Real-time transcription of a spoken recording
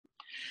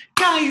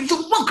Guys,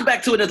 welcome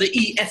back to another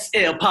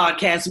ESL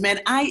podcast, man.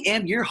 I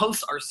am your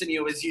host,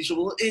 Arsenio, as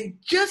usual. And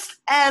just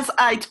as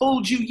I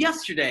told you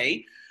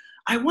yesterday,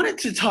 I wanted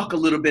to talk a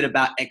little bit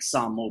about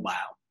Exxon Mobil.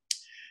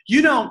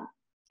 You know,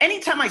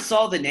 anytime I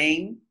saw the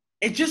name,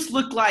 it just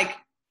looked like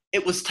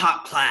it was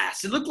top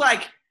class. It looked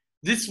like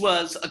this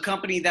was a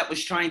company that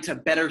was trying to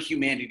better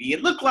humanity.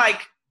 It looked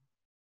like,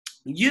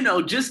 you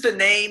know, just the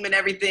name and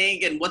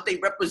everything and what they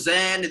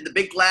represent and the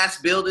big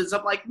glass buildings.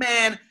 I'm like,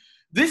 man,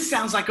 this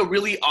sounds like a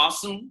really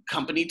awesome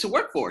company to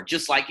work for.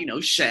 Just like, you know,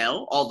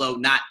 Shell, although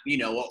not, you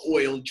know,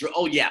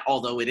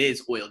 although it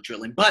is oil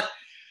drilling. But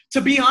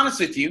to be honest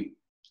with you,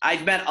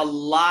 I've met a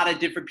lot of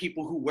different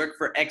people who work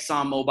for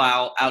Exxon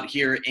Mobil out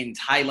here in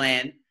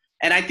Thailand.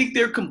 And I think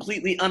they're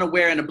completely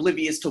unaware and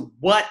oblivious to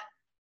what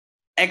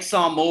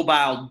Exxon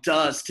Mobil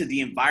does to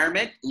the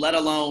environment, let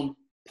alone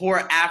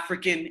poor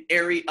African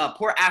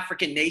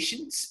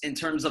nations in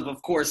terms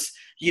of course,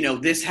 you know,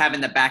 this having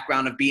the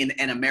background of being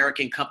an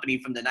American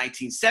company from the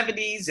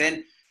 1970s,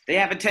 and they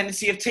have a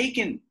tendency of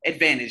taking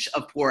advantage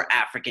of poor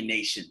African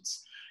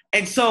nations.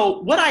 And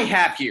so what I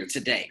have here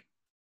today,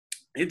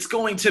 it's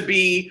going to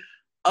be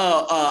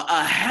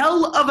a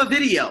hell of a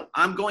video.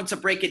 I'm going to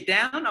break it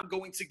down. I'm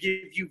going to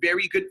give you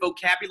very good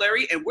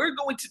vocabulary, and we're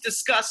going to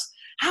discuss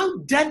how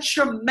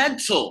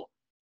detrimental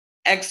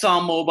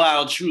Exxon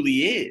Mobil truly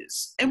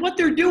is and what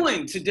they're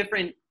doing to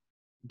different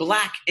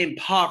Black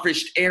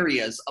impoverished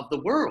areas of the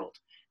world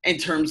in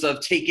terms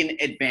of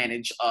taking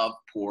advantage of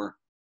poor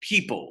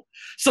people.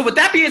 So with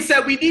that being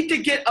said, we need to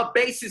get a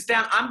basis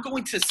down. I'm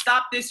going to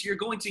stop this. You're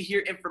going to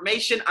hear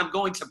information. I'm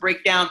going to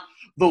break down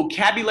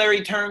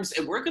vocabulary terms,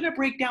 and we're going to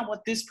break down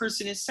what this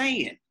person is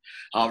saying.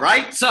 All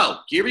right, so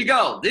here we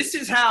go. This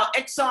is how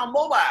Exxon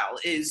Mobil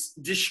is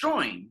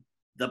destroying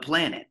the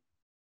planet.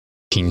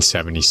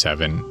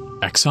 1977,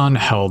 Exxon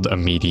held a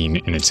meeting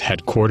in its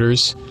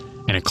headquarters,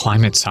 and a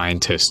climate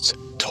scientist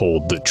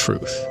told the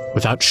truth.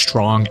 Without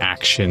strong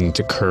action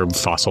to curb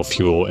fossil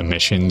fuel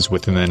emissions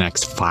within the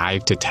next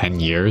 5 to 10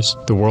 years,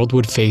 the world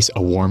would face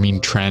a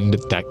warming trend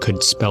that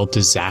could spell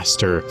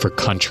disaster for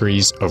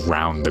countries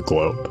around the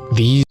globe.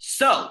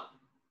 So,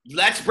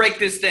 let's break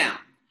this down.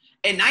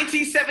 In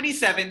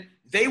 1977,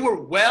 they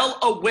were well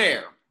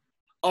aware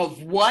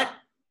of what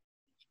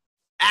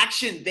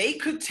action they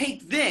could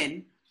take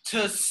then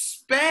to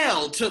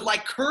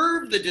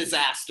curb the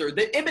disaster,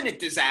 the imminent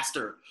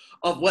disaster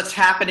of what's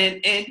happening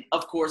in,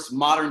 of course,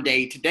 modern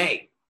day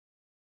today.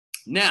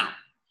 Now,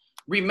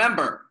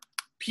 remember,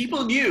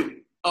 people knew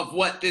of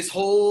what this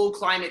whole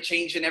climate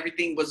change and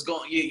everything was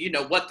going,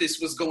 what this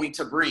was going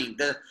to bring.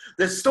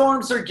 The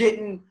storms are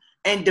getting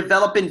and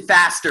developing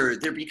faster.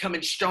 They're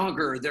becoming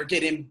stronger. They're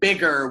getting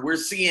bigger. We're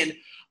seeing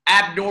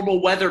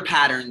abnormal weather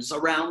patterns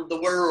around the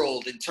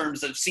world in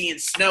terms of seeing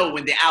snow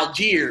in the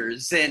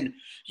Algiers and,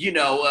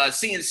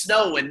 seeing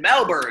snow in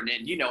Melbourne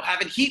and,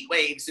 having heat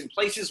waves in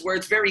places where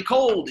it's very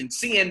cold and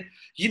seeing,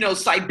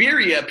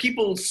 Siberia,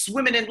 people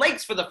swimming in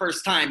lakes for the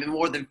first time in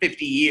more than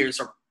 50 years,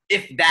 or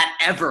if that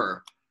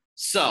ever.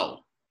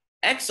 So,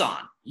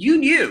 Exxon, you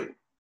knew,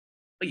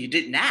 but you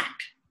didn't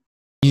act.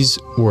 These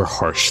were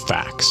harsh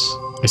facts,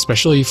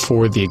 especially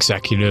for the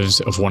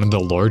executives of one of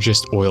the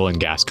largest oil and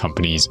gas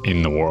companies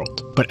in the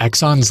world. But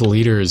Exxon's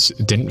leaders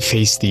didn't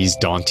face these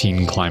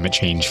daunting climate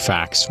change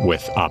facts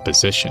with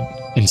opposition.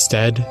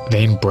 Instead,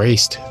 they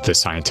embraced the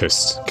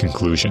scientists'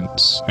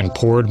 conclusions and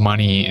poured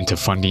money into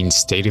funding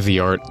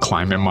state-of-the-art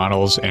climate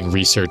models and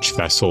research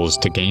vessels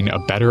to gain a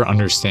better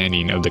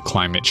understanding of the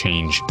climate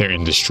change their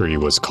industry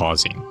was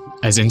causing.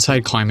 As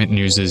Inside Climate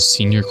News'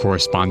 senior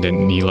correspondent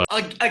Neela...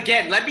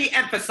 Again, let me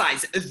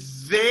emphasize,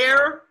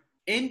 their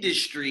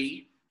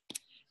industry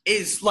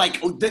is like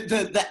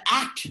the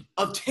act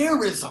of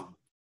terrorism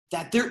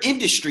that their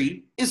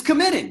industry is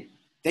committing.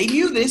 They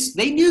knew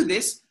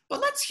this,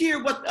 but let's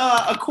hear what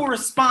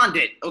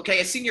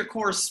a senior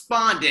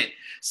correspondent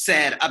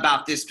said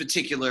about this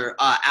particular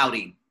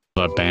outing.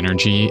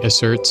 Banerjee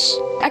asserts,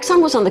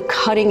 Exxon was on the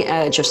cutting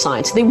edge of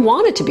science. They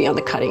wanted to be on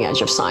the cutting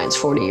edge of science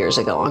 40 years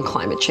ago on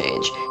climate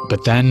change.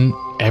 But then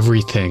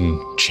everything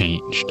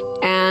changed.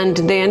 And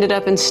they ended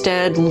up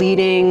instead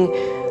leading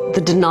the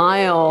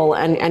denial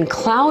and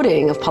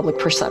clouding of public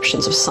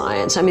perceptions of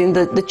science. I mean,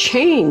 the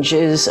change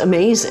is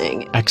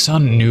amazing.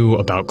 Exxon knew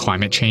about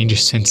climate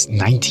change since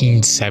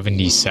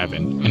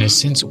 1977 and has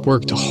since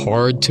worked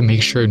hard to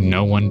make sure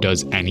no one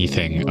does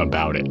anything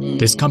about it.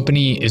 This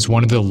company is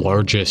one of the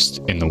largest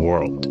in the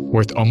world,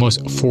 worth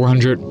almost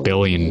 $400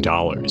 billion.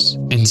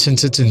 And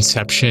since its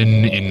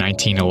inception in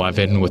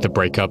 1911 with the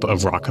breakup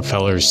of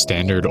Rockefeller's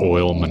Standard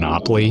Oil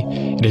monopoly,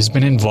 it has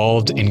been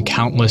involved in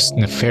countless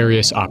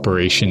nefarious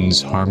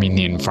operations harming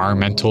the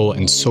environmental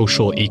and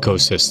social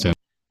ecosystem.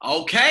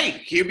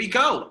 Okay, here we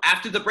go.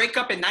 After the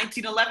breakup in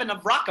 1911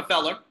 of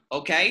Rockefeller,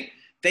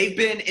 they've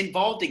been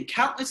involved in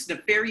countless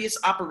nefarious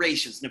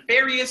operations.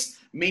 Nefarious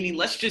meaning,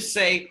 let's just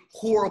say,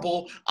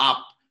 horrible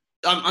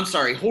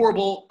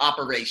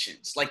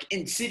operations, like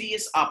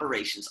insidious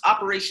operations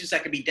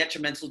that can be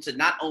detrimental to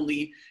not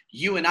only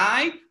you and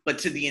I, but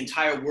to the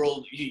entire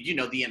world,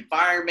 the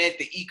environment,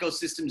 the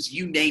ecosystems,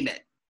 you name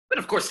it. But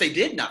of course they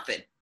did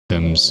nothing.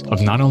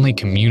 Of not only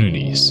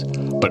communities,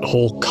 but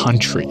whole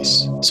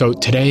countries. So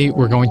today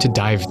we're going to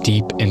dive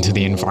deep into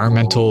the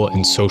environmental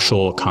and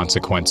social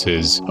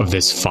consequences of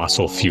this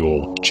fossil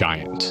fuel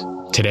giant.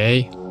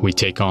 Today, we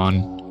take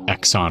on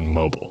Exxon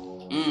Mobil.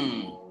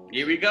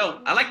 Here we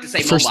go. I like to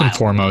say First mobile. and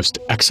foremost,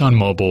 Exxon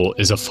Mobil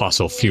is a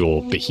fossil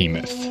fuel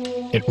behemoth.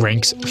 It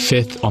ranks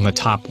 5th on the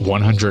top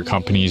 100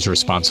 companies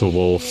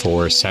responsible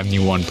for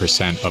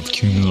 71% of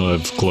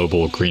cumulative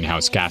global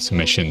greenhouse gas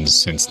emissions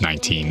since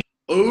 1980.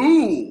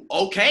 Ooh,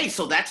 okay,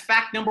 so that's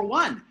fact number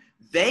one.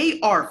 They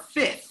are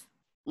 5th,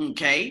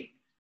 okay?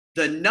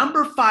 The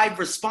number 5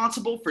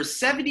 responsible for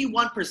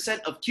 71%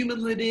 of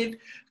cumulative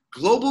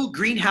global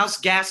greenhouse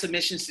gas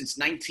emissions since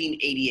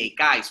 1988.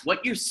 Guys,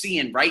 what you're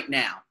seeing right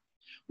now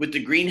with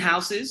the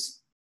greenhouses,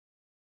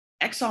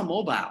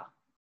 ExxonMobil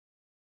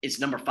is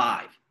number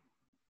 5.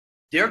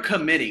 They're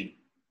committing.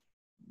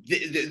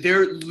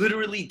 They're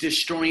literally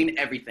destroying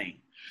everything.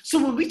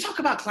 So when we talk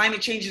about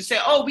climate change and say,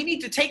 oh, we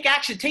need to take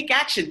action,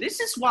 this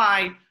is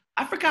why,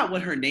 I forgot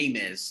what her name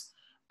is,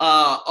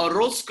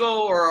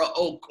 Orozco or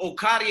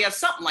Ocaria,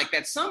 something like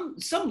that. Some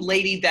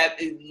lady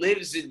that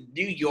lives in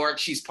New York,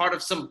 she's part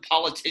of some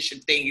politician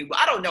thing.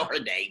 I don't know her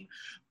name,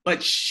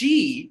 but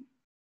she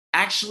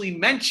actually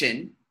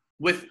mentioned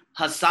with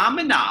Hassan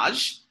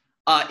Minhaj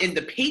in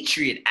the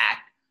Patriot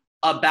Act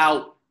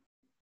about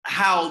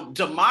how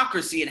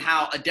democracy and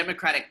how a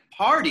Democratic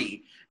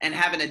Party and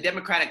having a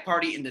Democratic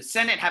Party in the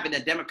Senate, having a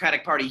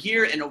Democratic Party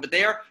here and over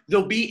there,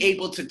 they'll be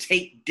able to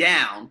take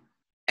down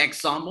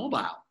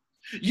ExxonMobil.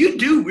 You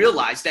do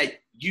realize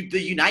that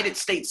the United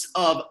States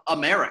of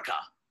America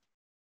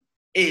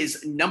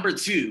is number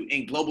 2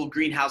 in global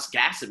greenhouse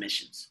gas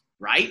emissions,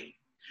 right?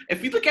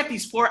 If we look at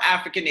these 4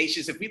 African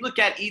nations, if we look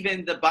at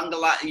even the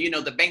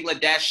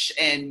Bangladesh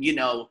and,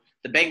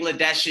 the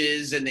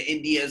Bangladeshes and the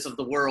Indias of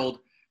the world,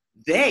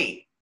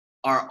 they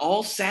are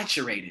all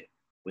saturated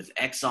with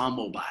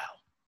ExxonMobil.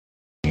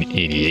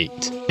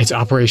 1988. Its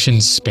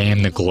operations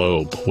span the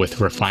globe, with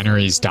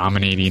refineries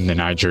dominating the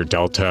Niger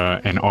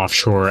Delta and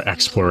offshore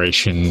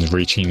exploration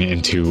reaching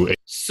into...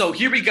 So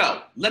here we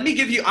go. Let me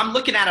give you, I'm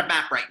looking at a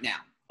map right now,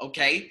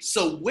 okay?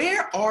 So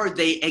where are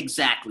they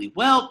exactly?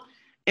 Well,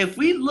 if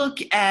we look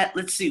at,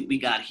 let's see what we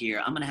got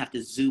here. I'm going to have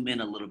to zoom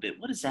in a little bit.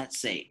 What does that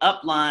say?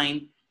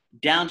 Upline,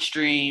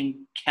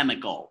 downstream,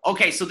 chemical.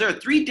 Okay, so there are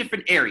 3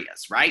 different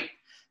areas, right?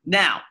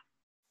 Now,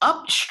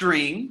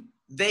 upstream,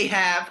 they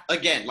have,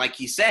 again, like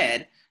he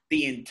said,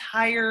 the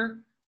entire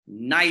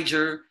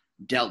Niger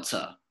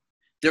Delta.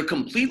 They're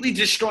completely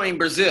destroying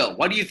Brazil.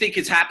 What do you think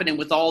is happening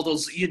with all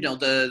those,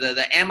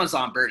 the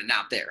Amazon burden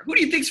out there? Who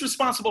do you think's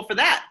responsible for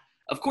that?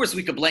 Of course,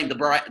 we could blame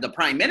the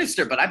prime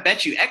minister, but I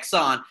bet you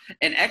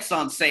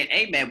Exxon's saying,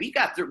 hey, man,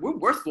 we're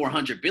worth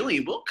 $400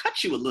 billion. We'll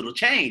cut you a little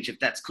change if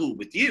that's cool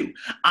with you.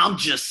 I'm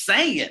just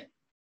saying.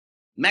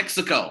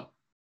 Mexico.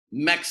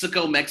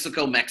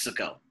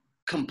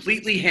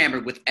 Completely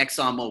hammered with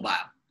ExxonMobil.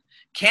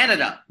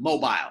 Canada,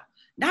 Mobil.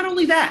 Not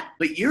only that,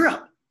 but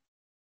Europe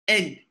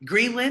and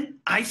Greenland,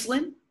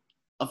 Iceland,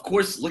 of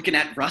course, looking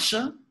at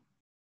Russia.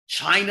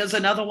 China's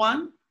another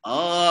one.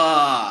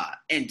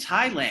 And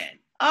Thailand.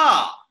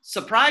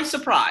 Surprise,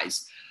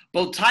 surprise.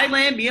 Both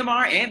Thailand,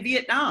 Myanmar, and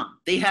Vietnam,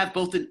 they have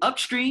both an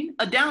upstream,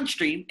 a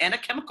downstream, and a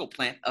chemical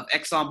plant of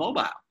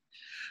ExxonMobil.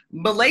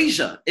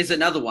 Malaysia is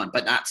another one,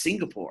 but not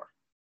Singapore.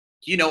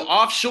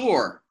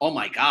 Offshore, oh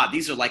my God,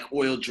 these are like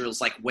oil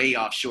drills, like way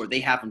offshore. They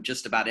have them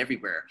just about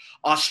everywhere.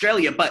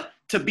 Australia, but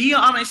to be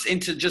honest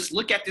and to just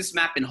look at this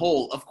map in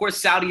whole, of course,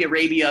 Saudi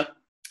Arabia,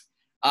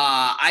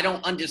 I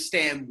don't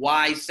understand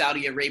why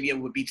Saudi Arabia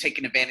would be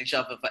taken advantage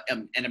of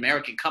an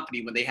American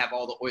company when they have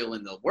all the oil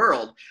in the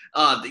world.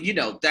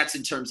 That's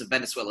in terms of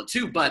Venezuela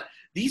too. But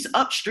these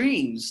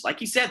upstreams, like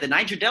you said, the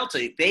Niger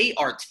Delta, they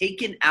are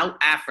taking out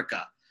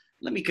Africa.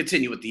 Let me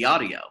continue with the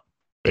audio.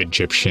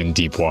 Egyptian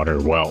deepwater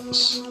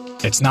wells.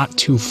 It's not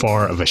too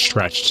far of a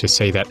stretch to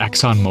say that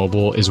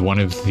ExxonMobil is one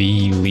of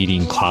the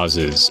leading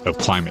causes of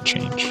climate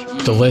change.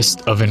 The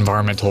list of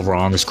environmental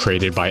wrongs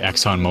created by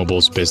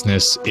ExxonMobil's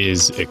business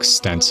is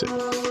extensive.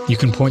 You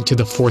can point to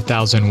the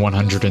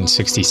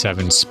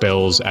 4,167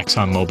 spills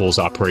ExxonMobil's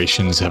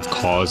operations have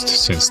caused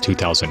since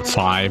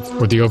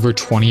 2005, or the over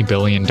 $20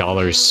 billion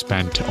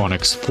spent on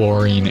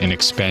exploring and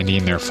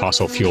expanding their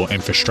fossil fuel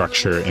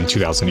infrastructure in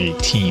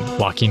 2018,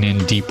 locking in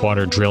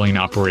deepwater drilling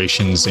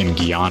operations in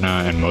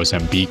Guyana and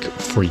Mozambique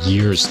for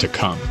years to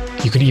come.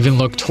 You can even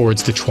look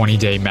towards the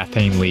 20-day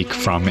methane leak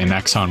from an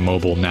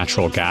ExxonMobil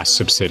natural gas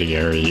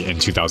subsidiary in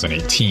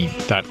 2018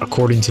 that,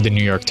 according to the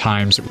New York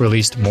Times,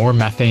 released more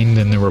methane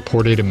than the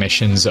reported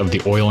emissions of the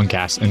oil and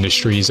gas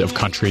industries of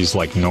countries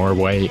like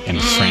Norway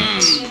and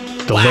France.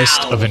 The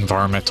list of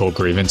environmental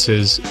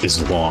grievances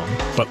is long,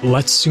 but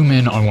let's zoom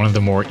in on one of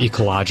the more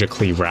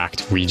ecologically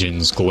racked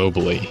regions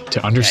globally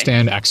to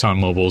understand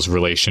ExxonMobil's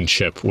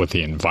relationship with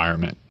the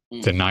environment,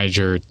 the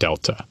Niger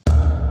Delta.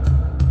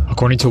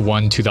 According to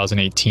one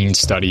 2018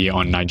 study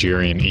on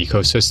Nigerian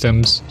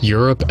ecosystems,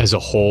 Europe as a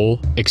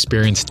whole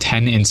experienced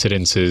 10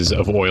 incidences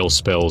of oil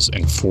spills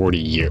in 40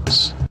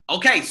 years.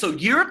 Okay, so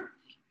Europe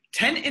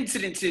 10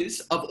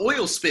 incidences of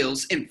oil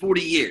spills in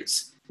 40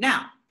 years.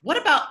 Now, what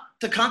about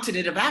the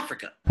continent of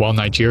Africa? While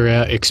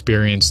Nigeria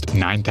experienced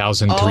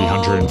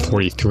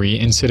 9,343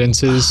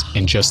 incidences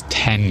in just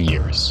 10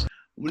 years.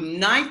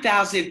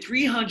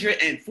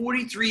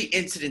 9,343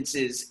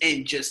 incidences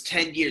in just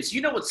 10 years.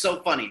 You know what's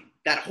so funny?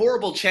 That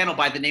horrible channel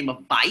by the name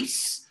of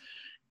Vice.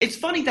 It's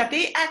funny that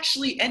they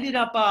actually ended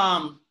up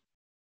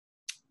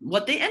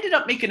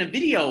making a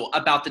video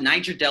about the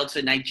Niger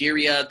Delta,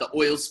 Nigeria, the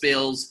oil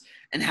spills,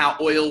 and how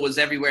oil was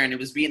everywhere and it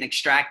was being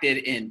extracted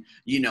in,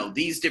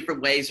 these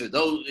different ways, or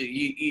those,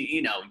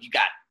 you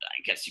got,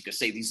 I guess you could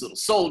say, these little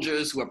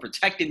soldiers who are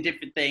protecting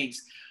different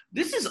things.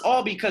 This is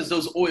all because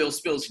those oil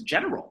spills in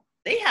general,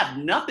 they have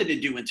nothing to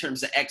do in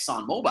terms of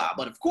Exxon Mobil.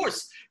 But of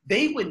course,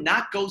 they would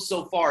not go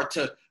so far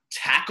to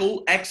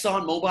tackle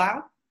Exxon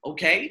Mobil,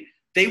 okay?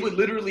 They would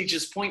literally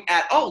just point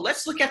at,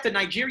 let's look at the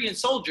Nigerian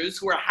soldiers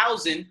who are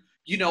housing,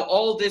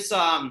 all this,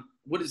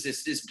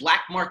 this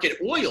black market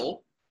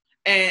oil,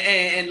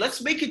 and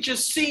let's make it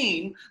just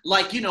seem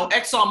like,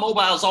 Exxon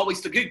Mobil is always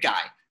the good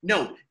guy.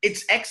 No,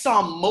 it's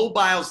Exxon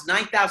Mobil's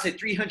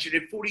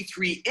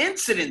 9,343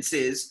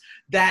 incidences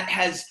that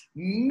has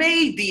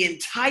made the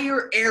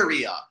entire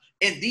area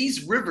and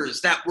these rivers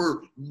that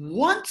were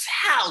once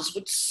housed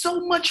with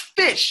so much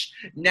fish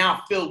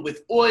now filled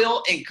with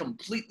oil and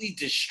completely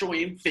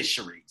destroying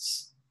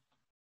fisheries.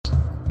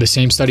 The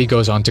same study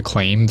goes on to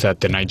claim that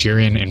the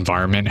Nigerian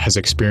environment has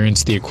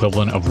experienced the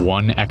equivalent of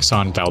one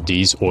Exxon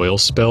Valdez oil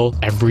spill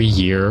every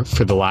year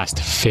for the last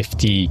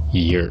 50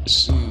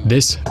 years.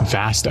 This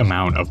vast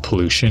amount of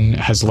pollution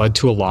has led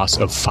to a loss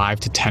of 5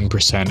 to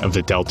 10% of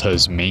the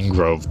Delta's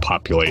mangrove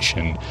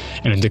population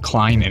and a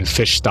decline in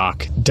fish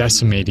stock,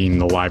 decimating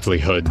the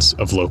livelihoods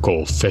of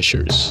local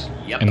fishers.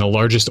 And the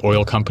largest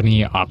oil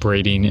company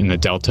operating in the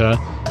Delta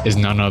is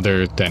none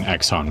other than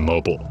Exxon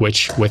Mobil,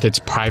 which, with its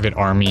private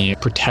army,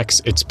 protects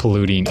its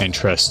polluting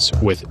interests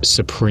with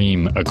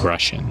supreme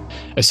aggression.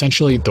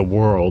 Essentially, the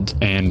world,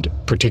 and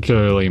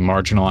particularly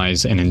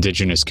marginalized and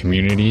indigenous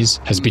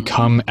communities, has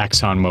become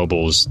Exxon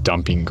Mobil's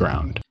dumping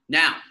ground.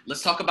 Now,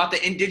 let's talk about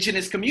the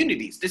indigenous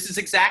communities. This is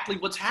exactly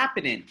what's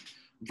happening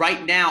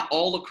right now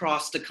all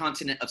across the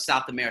continent of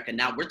South America.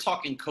 Now, we're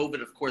talking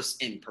COVID, of course,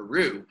 in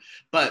Peru,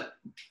 but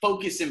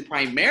focusing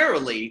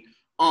primarily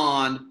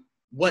on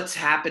what's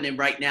happening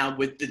right now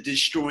with the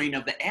destroying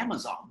of the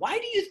Amazon. Why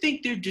do you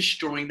think they're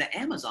destroying the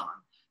Amazon?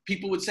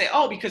 People would say,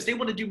 because they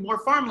want to do more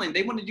farmland.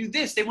 They want to do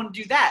this. They want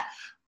to do that.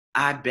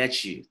 I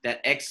bet you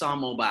that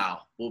ExxonMobil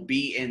will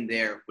be in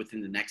there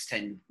within the next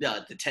 10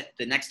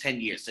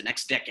 years, the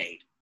next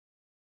decade.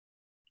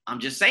 I'm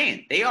just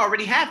saying, they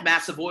already have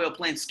massive oil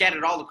plants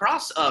scattered all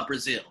across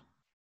Brazil.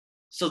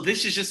 So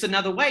this is just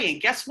another way. And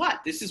guess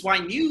what? This is why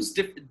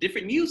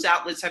different news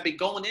outlets have been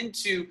going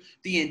into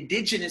the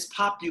indigenous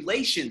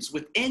populations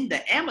within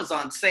the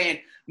Amazon saying,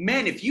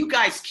 man, if you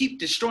guys keep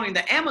destroying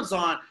the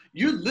Amazon,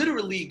 you're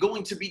literally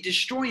going to be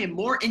destroying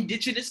more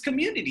indigenous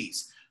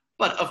communities.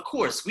 But of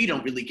course, we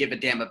don't really give a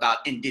damn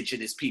about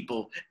indigenous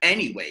people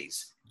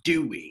anyways,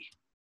 do we?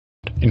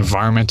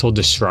 Environmental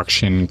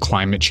destruction,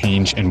 climate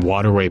change, and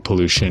waterway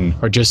pollution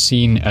are just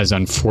seen as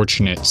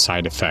unfortunate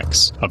side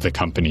effects of the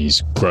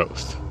company's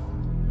growth.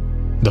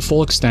 The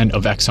full extent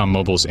of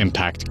ExxonMobil's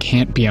impact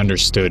can't be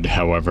understood,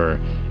 however,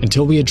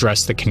 until we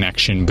address the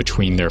connection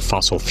between their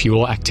fossil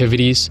fuel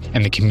activities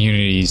and the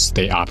communities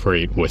they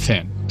operate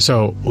within.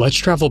 So let's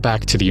travel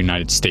back to the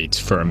United States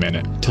for a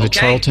minute, to the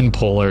Charlton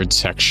Pollard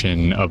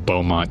section of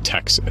Beaumont,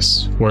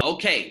 Texas, where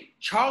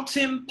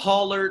Charlton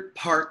Pollard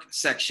Park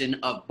section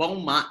of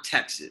Beaumont,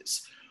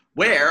 Texas,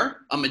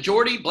 where a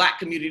majority black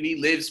community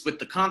lives with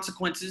the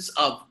consequences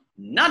of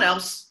none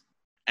else,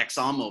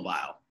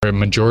 ExxonMobil. A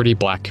majority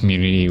black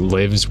community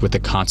lives with the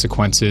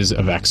consequences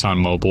of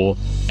ExxonMobil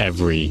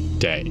every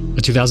day.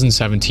 A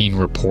 2017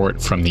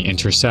 report from The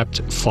Intercept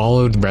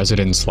followed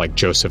residents like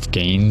Joseph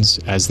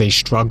Gaines as they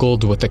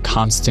struggled with the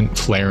constant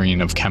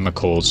flaring of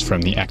chemicals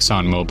from the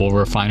ExxonMobil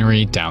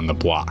refinery down the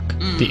block.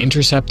 The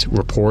Intercept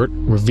report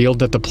revealed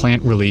that the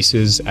plant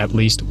releases at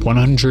least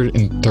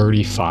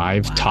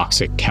 135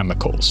 toxic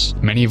chemicals,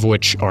 many of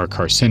which are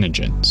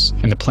carcinogens,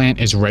 and the plant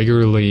is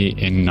regularly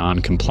in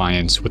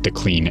non-compliance with the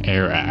Clean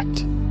Air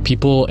Act.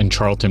 People in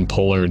Charlton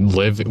Pollard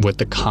live with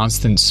the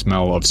constant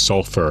smell of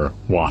sulfur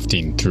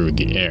wafting through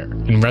the air.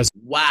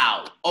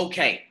 Wow.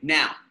 Okay.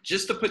 Now,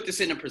 just to put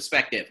this into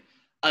perspective,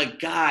 a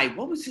guy,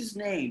 what was his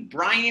name?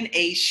 Brian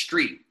A.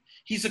 Street.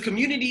 He's a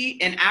community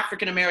and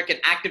African-American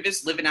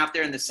activist living out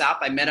there in the South.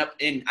 I met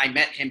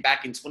him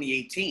back in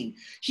 2018.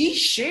 He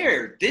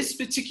shared this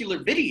particular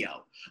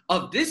video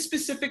of this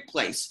specific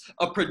place,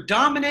 a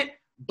predominant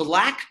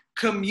black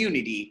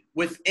community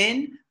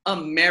within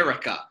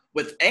America,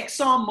 with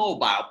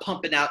ExxonMobil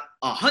pumping out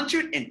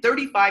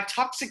 135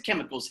 toxic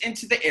chemicals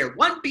into the air,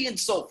 one being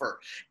sulfur,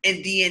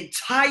 and the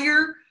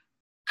entire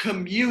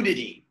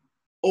community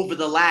over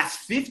the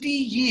last 50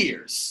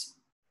 years,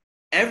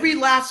 every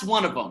last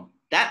one of them,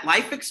 that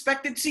life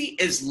expectancy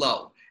is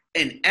low.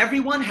 And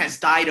everyone has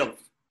died of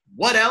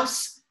what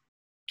else?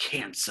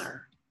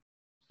 Cancer.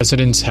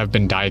 Residents have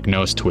been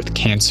diagnosed with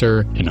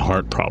cancer and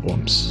heart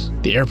problems.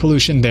 The air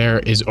pollution there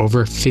is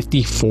over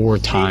 54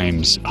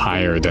 times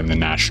higher than the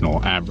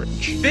national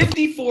average.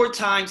 54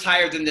 times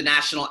higher than the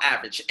national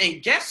average.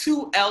 And guess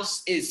who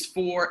else is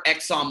for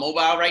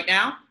ExxonMobil right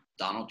now?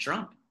 Donald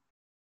Trump.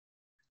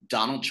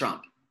 Donald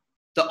Trump.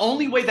 The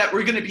only way that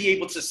we're going to be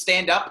able to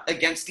stand up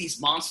against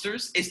these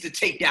monsters is to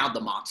take down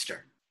the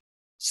monster.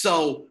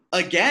 So,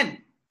 again,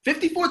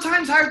 54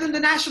 times higher than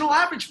the national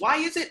average. Why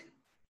is it?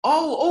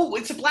 Oh,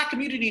 it's a black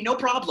community, no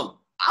problem.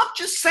 I'm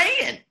just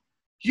saying,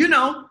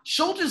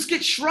 shoulders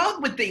get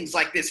shrugged when things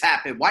like this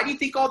happen. Why do you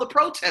think all the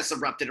protests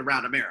erupted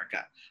around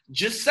America?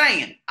 Just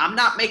saying, I'm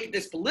not making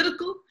this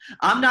political.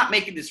 I'm not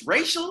making this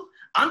racial.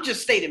 I'm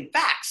just stating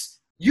facts.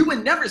 You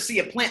would never see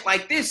a plant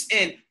like this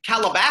in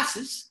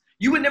Calabasas.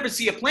 You would never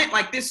see a plant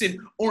like this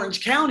in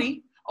Orange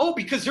County. Oh,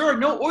 because there are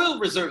no oil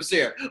reserves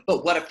there.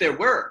 But what if there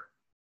were?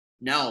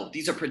 No,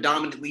 these are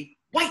predominantly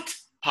white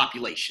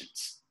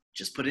populations.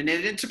 Just putting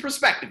it into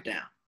perspective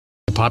now.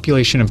 The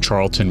population of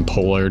Charlton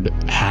Pollard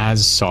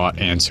has sought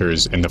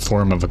answers in the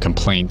form of a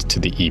complaint to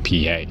the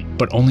EPA,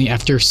 but only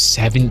after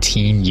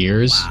 17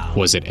 years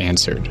was it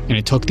answered. And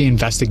it took the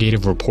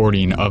investigative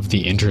reporting of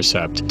The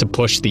Intercept to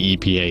push the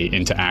EPA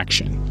into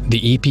action.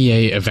 The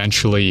EPA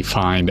eventually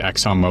fined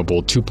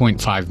ExxonMobil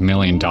 $2.5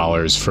 million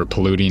for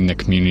polluting the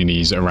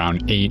communities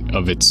around 8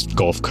 of its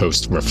Gulf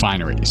Coast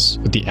refineries,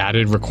 with the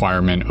added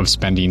requirement of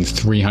spending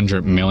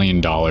 $300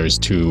 million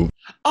to...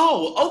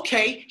 Oh,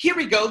 okay. Here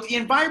we go. The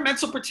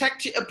Environmental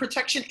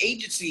Protection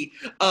Agency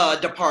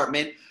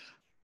Department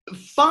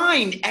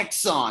fined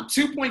Exxon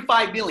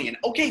 $2.5 million.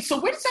 Okay, so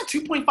where does that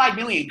 $2.5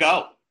 million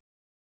go?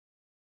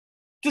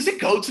 Does it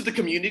go to the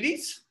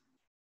communities?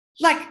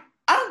 Like,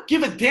 I don't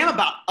give a damn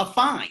about a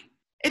fine.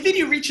 And then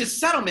you reach a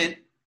settlement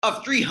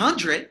of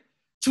 $300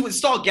 to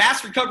install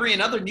gas recovery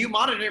and other new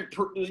monitoring,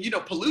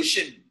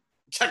 pollution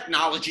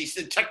technologies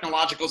and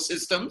technological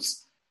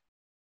systems.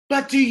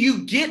 But do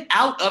you get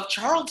out of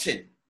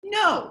Charlton?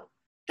 No,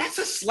 that's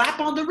a slap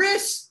on the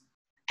wrist.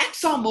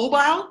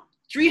 ExxonMobil,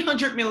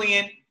 $300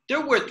 million.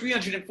 They're worth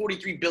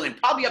 $343 billion,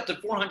 probably up to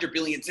 $400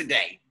 billion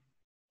today.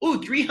 Ooh,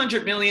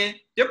 $300 million.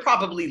 They're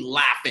probably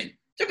laughing.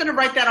 They're going to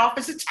write that off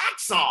as a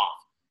tax off.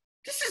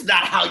 This is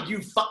not how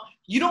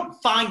you don't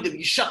find them,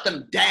 you shut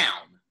them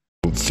down.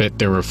 Fit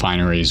their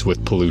refineries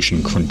with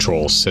pollution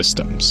control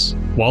systems.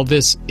 While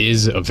this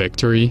is a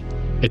victory,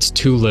 it's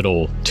too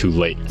little, too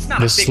late.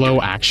 This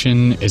slow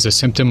action is a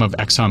symptom of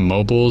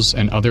ExxonMobil's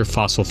and other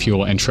fossil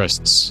fuel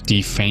interests'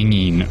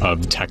 defanging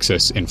of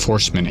Texas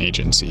enforcement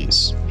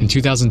agencies. In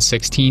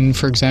 2016,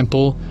 for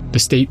example, the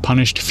state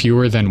punished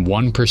fewer than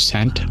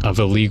 1% of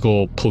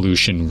illegal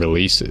pollution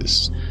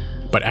releases.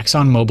 But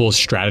ExxonMobil's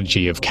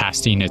strategy of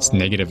casting its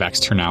negative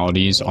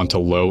externalities onto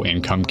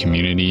low-income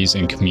communities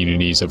and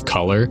communities of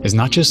color is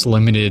not just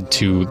limited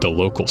to the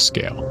local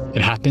scale.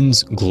 It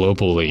happens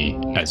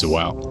globally as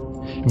well.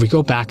 If we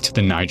go back to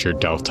the Niger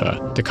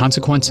Delta, the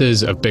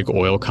consequences of big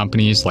oil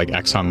companies like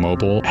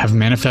ExxonMobil have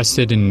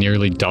manifested in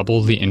nearly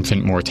double the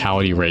infant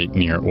mortality rate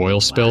near oil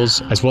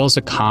spills, as well as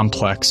a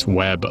complex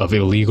web of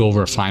illegal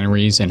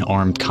refineries and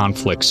armed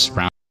conflicts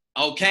surrounding.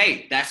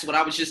 Okay, that's what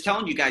I was just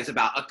telling you guys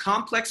about. A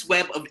complex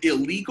web of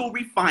illegal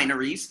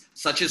refineries,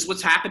 such as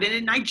what's happening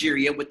in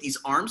Nigeria with these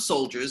armed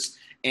soldiers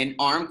and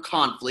armed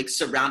conflicts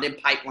surrounding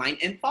pipeline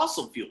and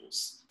fossil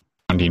fuels.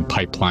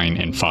 Pipeline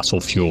and fossil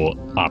fuel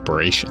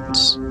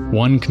operations.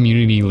 One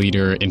community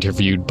leader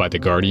interviewed by The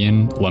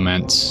Guardian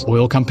laments,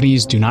 "Oil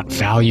companies do not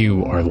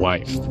value our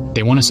life.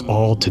 They want us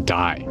all to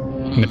die.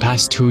 In the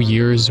past 2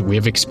 years, we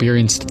have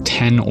experienced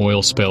 10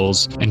 oil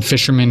spills, and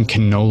fishermen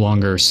can no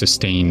longer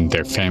sustain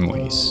their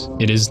families.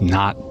 It is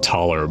not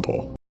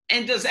tolerable."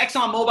 And does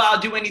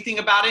ExxonMobil do anything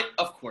about it?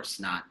 Of course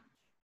not.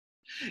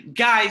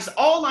 Guys,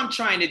 all I'm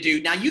trying to do,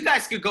 now you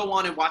guys could go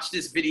on and watch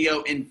this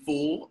video in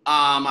full.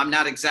 I'm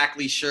not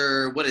exactly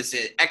sure, what is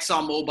it?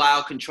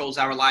 ExxonMobil controls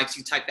our lives.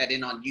 You type that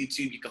in on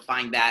YouTube, you can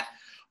find that.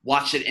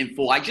 Watch it in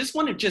full. I just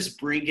want to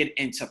bring it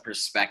into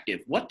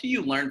perspective. What do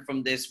you learn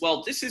from this?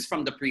 Well, this is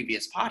from the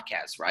previous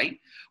podcast, right?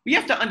 We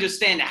have to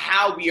understand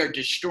how we are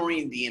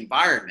destroying the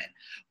environment.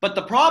 But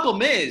the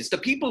problem is the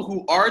people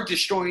who are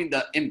destroying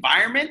the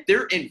environment,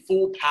 they're in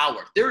full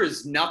power. There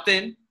is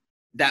nothing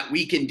that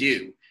we can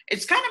do.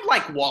 It's kind of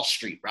like Wall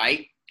Street,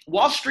 right?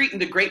 Wall Street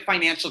and the great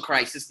financial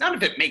crisis, none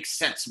of it makes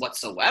sense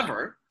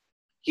whatsoever.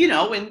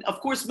 And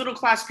of course,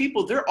 middle-class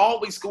people, they're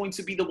always going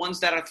to be the ones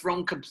that are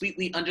thrown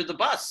completely under the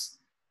bus.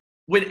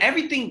 When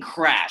everything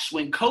crashed,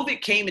 when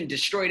COVID came and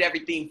destroyed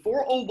everything,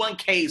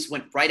 401ks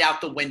went right out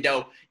the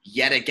window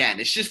yet again.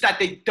 It's just that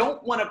they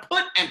don't want to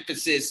put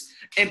emphasis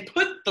and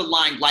put the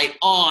limelight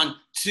on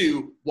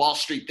to Wall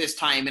Street this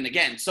time and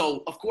again.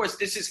 So, of course,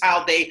 this is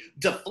how they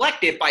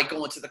deflect it by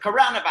going to the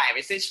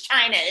coronavirus. It's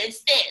China,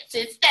 it's this,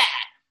 it's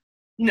that.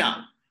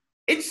 No,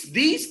 it's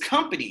these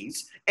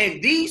companies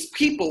and these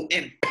people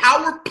in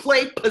power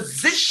play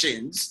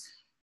positions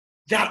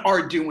that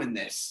are doing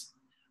this.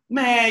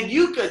 Man,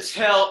 you could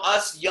tell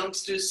us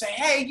youngsters, say,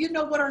 hey, you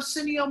know what,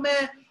 Arsenio,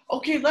 man?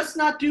 okay, let's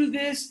not do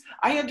this.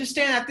 I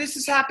understand that this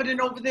is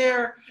happening over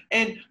there,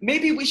 and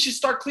maybe we should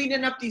start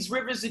cleaning up these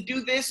rivers and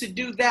do this and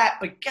do that.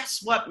 But guess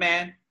what,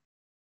 man?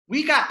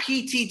 We got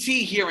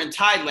PTT here in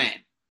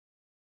Thailand,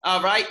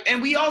 all right?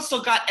 And we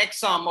also got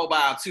Exxon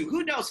Mobil, too.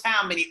 Who knows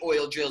how many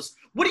oil drills?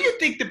 What do you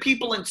think the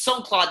people in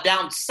Songkhla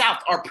down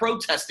south are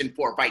protesting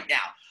for right now?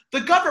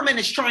 The government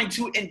is trying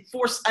to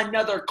enforce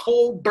another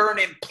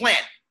coal-burning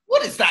plant.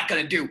 What is that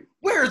going to do?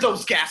 Where are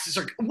those gases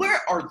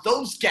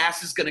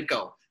going to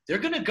go? They're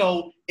going to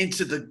go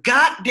into the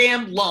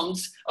goddamn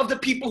lungs of the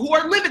people who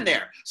are living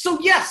there. So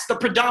yes, the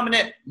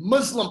predominant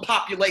Muslim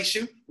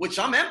population, which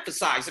I'm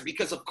emphasizing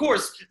because, of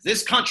course,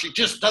 this country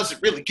just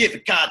doesn't really give a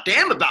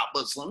goddamn about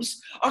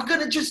Muslims, are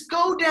going to just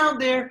go down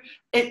there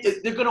and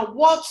they're going to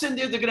waltz in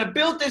there. They're going to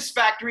build this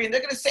factory and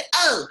they're going to say,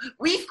 oh,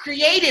 we've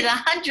created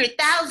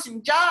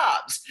 100,000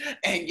 jobs.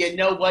 And you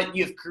know what?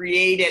 You've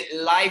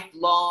created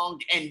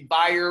lifelong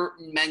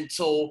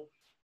environmental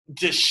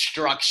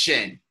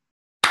destruction.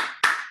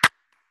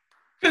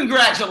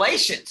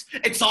 Congratulations.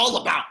 It's all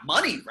about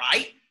money,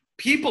 right?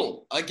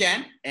 People,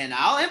 again, and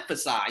I'll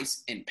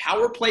emphasize, in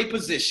power play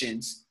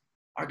positions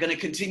are going to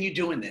continue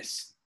doing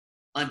this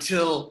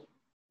until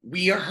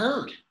we are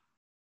heard.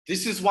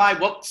 This is why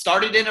what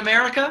started in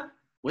America,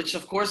 which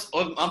of course,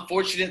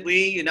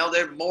 unfortunately,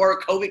 there are more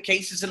COVID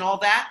cases and all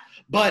that,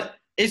 but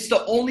it's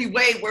the only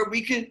way where we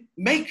can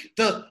make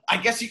I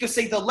guess you could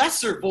say the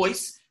lesser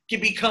voice can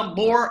become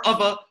more of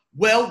a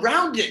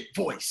well-rounded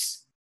voice.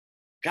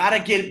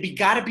 Gotta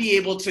be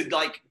able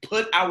to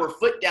put our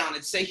foot down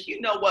and say, you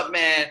know what,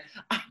 man,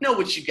 I know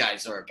what you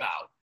guys are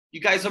about.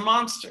 You guys are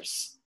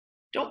monsters.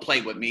 Don't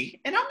play with me.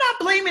 And I'm not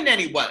blaming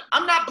anyone.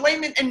 I'm not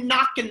blaming and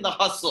knocking the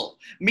hustle,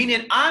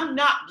 meaning I'm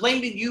not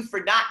blaming you for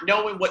not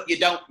knowing what you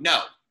don't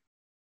know.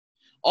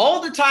 All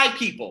the Thai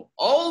people,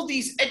 all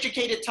these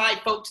educated Thai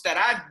folks that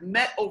I've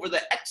met over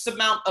the X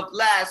amount of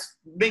last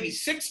maybe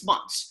 6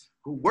 months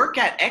who work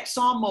at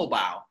Exxon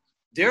Mobil,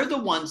 they're the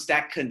ones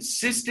that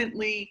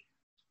consistently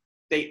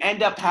they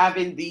end up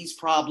having these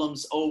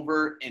problems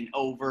over and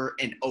over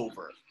and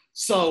over.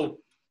 So,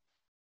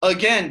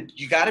 again,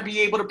 you got to be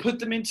able to put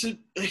them into,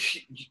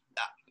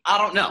 I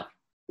don't know.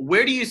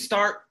 Where do you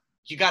start?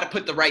 You got to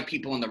put the right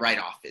people in the right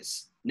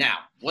office. Now,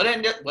 what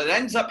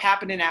ends up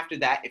happening after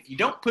that, if you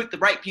don't put the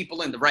right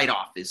people in the right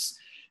office,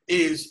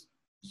 is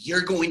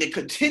you're going to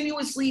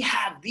continuously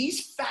have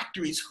these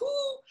factories. Who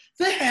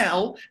the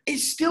hell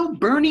is still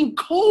burning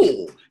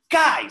coal?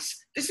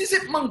 Guys, this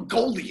isn't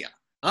Mongolia.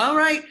 All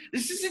right,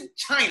 this isn't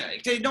China.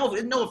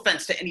 No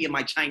offense to any of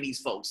my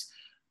Chinese folks,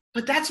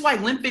 but that's why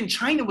Limpin,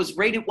 China was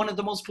rated one of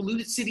the most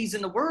polluted cities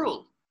in the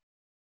world.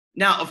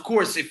 Now, of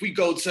course, if we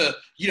go to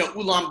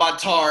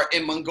Ulaanbaatar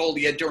in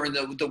Mongolia during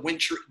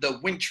the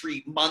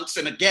wintry months,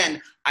 and again,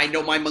 I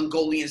know my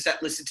Mongolians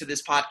that listen to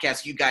this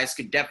podcast, you guys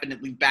could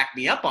definitely back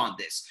me up on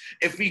this.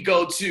 If we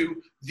go to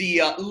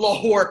the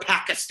Lahore,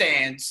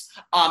 Pakistans,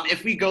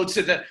 if we go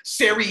to the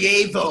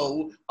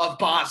Sarajevo of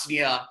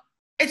Bosnia.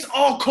 It's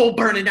all coal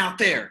burning out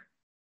there.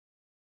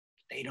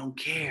 They don't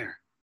care.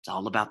 It's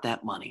all about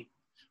that money.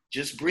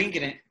 Just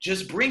bringing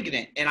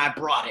it, and I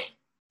brought it.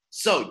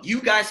 So you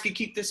guys can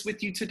keep this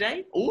with you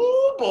today.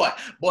 Oh, boy,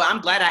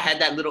 I'm glad I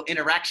had that little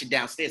interaction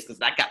downstairs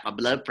because I got my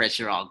blood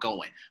pressure all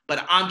going.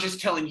 But I'm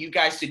just telling you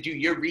guys to do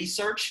your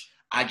research.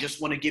 I just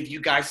want to give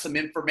you guys some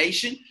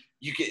information.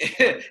 You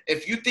can,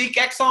 if you think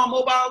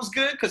ExxonMobil is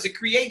good because it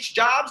creates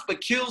jobs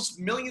but kills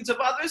millions of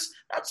others,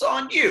 that's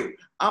on you.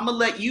 I'm going to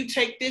let you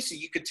take this, and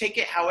you can take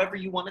it however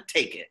you want to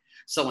take it.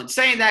 So in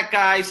saying that,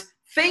 guys,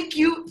 thank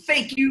you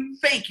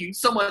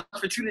so much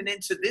for tuning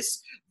into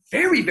this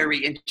very,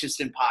 very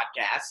interesting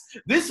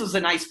podcast. This was a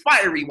nice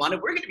fiery one,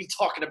 and we're going to be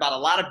talking about a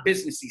lot of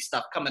businessy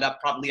stuff coming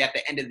up probably at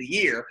the end of the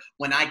year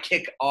when I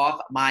kick off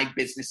my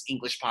business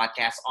English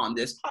podcast on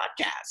this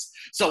podcast.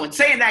 So in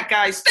saying that,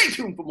 guys, stay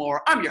tuned for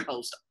more. I'm your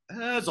host,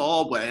 as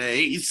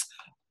always,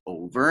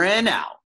 over and out.